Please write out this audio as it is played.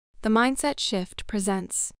The Mindset Shift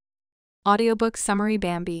presents Audiobook Summary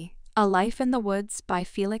Bambi, A Life in the Woods by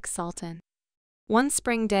Felix Salten. One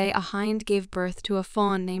spring day, a hind gave birth to a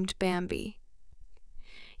fawn named Bambi.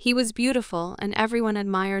 He was beautiful and everyone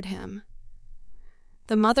admired him.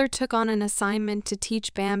 The mother took on an assignment to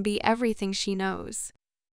teach Bambi everything she knows.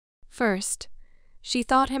 First, she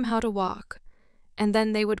taught him how to walk, and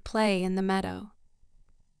then they would play in the meadow.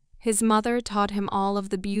 His mother taught him all of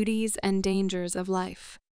the beauties and dangers of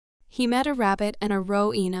life. He met a rabbit and a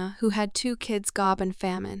roe-ina who had two kids, Gob and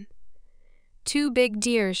Famine. Two big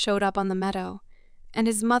deer showed up on the meadow, and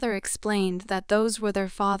his mother explained that those were their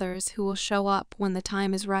fathers who will show up when the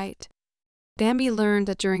time is right. Bambi learned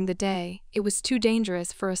that during the day, it was too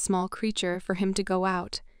dangerous for a small creature for him to go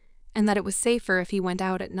out, and that it was safer if he went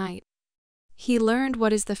out at night. He learned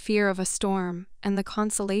what is the fear of a storm and the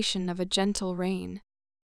consolation of a gentle rain.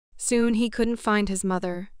 Soon he couldn't find his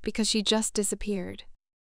mother because she just disappeared.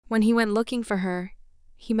 When he went looking for her,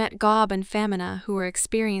 he met Gob and Famina who were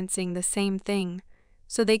experiencing the same thing,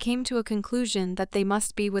 so they came to a conclusion that they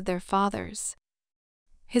must be with their fathers.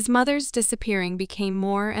 His mother's disappearing became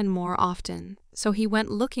more and more often, so he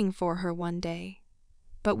went looking for her one day.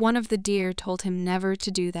 But one of the deer told him never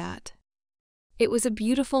to do that. It was a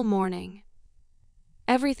beautiful morning.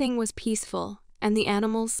 Everything was peaceful, and the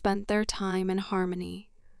animals spent their time in harmony.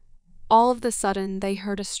 All of a sudden, they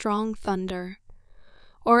heard a strong thunder.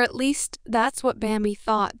 Or at least that's what Bambi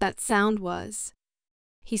thought that sound was.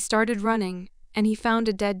 He started running, and he found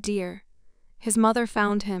a dead deer. His mother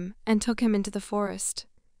found him and took him into the forest.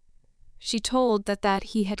 She told that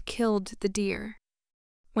he had killed the deer.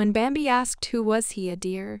 When Bambi asked who was he, a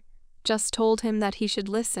deer just told him that he should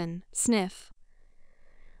listen, sniff,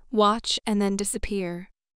 watch, and then disappear.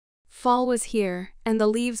 Fall was here, and the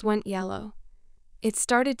leaves went yellow. It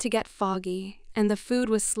started to get foggy, and the food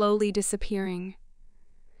was slowly disappearing.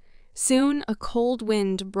 Soon, a cold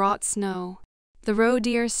wind brought snow. The roe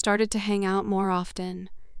deer started to hang out more often,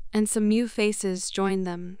 and some new faces joined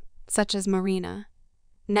them, such as Marina,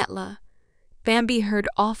 Netla. Bambi heard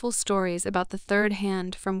awful stories about the third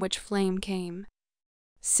hand from which flame came.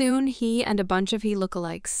 Soon, he and a bunch of he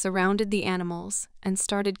lookalikes surrounded the animals and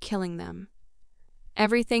started killing them.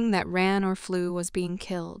 Everything that ran or flew was being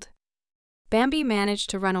killed. Bambi managed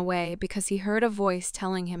to run away because he heard a voice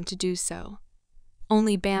telling him to do so.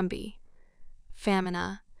 Only Bambi,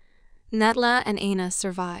 Famina, Netla, and Aina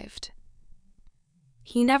survived.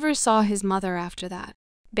 He never saw his mother after that.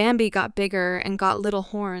 Bambi got bigger and got little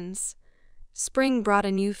horns. Spring brought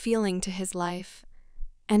a new feeling to his life,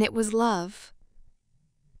 and it was love.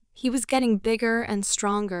 He was getting bigger and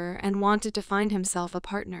stronger and wanted to find himself a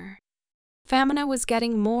partner. Famina was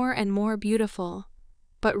getting more and more beautiful,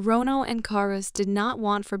 but Rono and Karus did not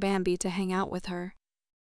want for Bambi to hang out with her.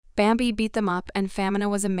 Bambi beat them up, and Famina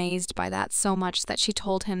was amazed by that so much that she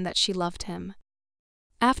told him that she loved him.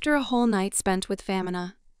 After a whole night spent with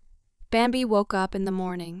Famina, Bambi woke up in the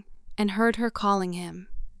morning and heard her calling him.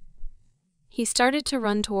 He started to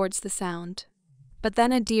run towards the sound, but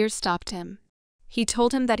then a deer stopped him. He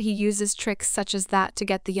told him that he uses tricks such as that to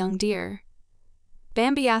get the young deer.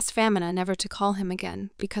 Bambi asked Famina never to call him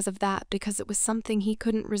again because it was something he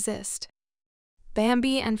couldn't resist.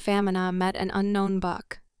 Bambi and Famina met an unknown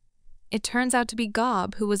buck. It turns out to be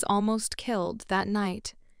Gob, who was almost killed that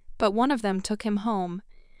night, but one of them took him home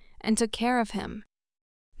and took care of him.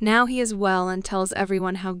 Now he is well and tells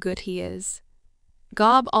everyone how good he is.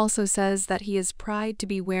 Gob also says that he is proud to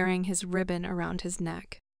be wearing his ribbon around his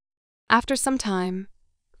neck. After some time,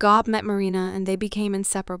 Gob met Marina and they became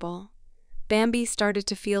inseparable. Bambi started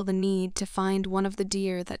to feel the need to find one of the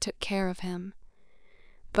deer that took care of him.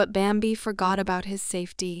 But Bambi forgot about his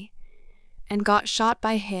safety and got shot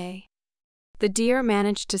by Hay. The deer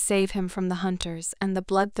managed to save him from the hunters and the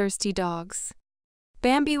bloodthirsty dogs.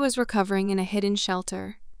 Bambi was recovering in a hidden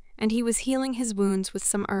shelter, and he was healing his wounds with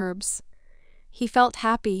some herbs. He felt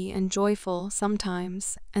happy and joyful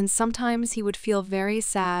sometimes, and sometimes he would feel very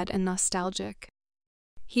sad and nostalgic.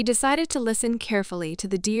 He decided to listen carefully to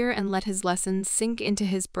the deer and let his lessons sink into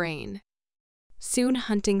his brain. Soon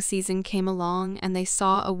hunting season came along, and they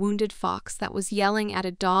saw a wounded fox that was yelling at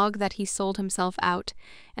a dog that he sold himself out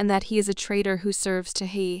and that he is a traitor who serves to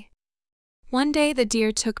he. One day the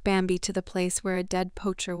deer took Bambi to the place where a dead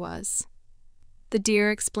poacher was. The deer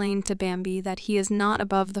explained to Bambi that he is not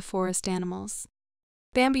above the forest animals.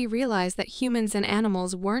 Bambi realized that humans and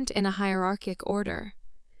animals weren't in a hierarchic order.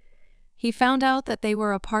 He found out that they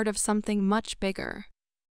were a part of something much bigger.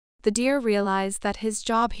 The deer realized that his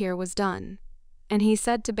job here was done, and he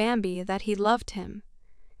said to Bambi that he loved him,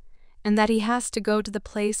 and that he has to go to the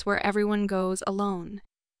place where everyone goes alone.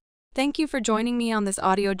 Thank you for joining me on this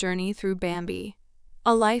audio journey through Bambi,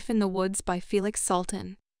 A Life in the Woods by Felix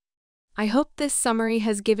Salten. I hope this summary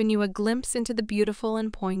has given you a glimpse into the beautiful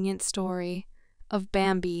and poignant story of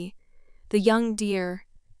Bambi, the young deer,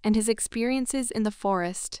 and his experiences in the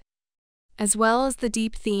forest, as well as the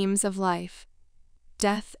deep themes of life,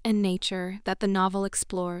 death, and nature that the novel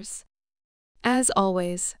explores. As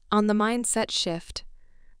always, on The Mindset Shift,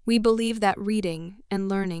 we believe that reading and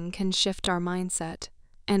learning can shift our mindset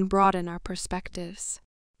and broaden our perspectives.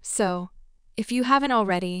 So, if you haven't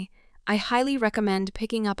already, I highly recommend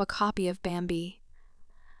picking up a copy of Bambi,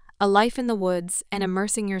 A Life in the Woods, and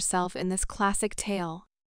immersing yourself in this classic tale.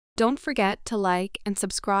 Don't forget to like and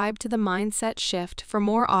subscribe to The Mindset Shift for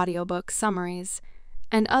more audiobook summaries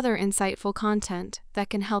and other insightful content that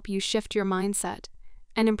can help you shift your mindset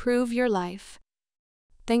and improve your life.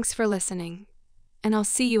 Thanks for listening, and I'll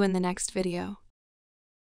see you in the next video.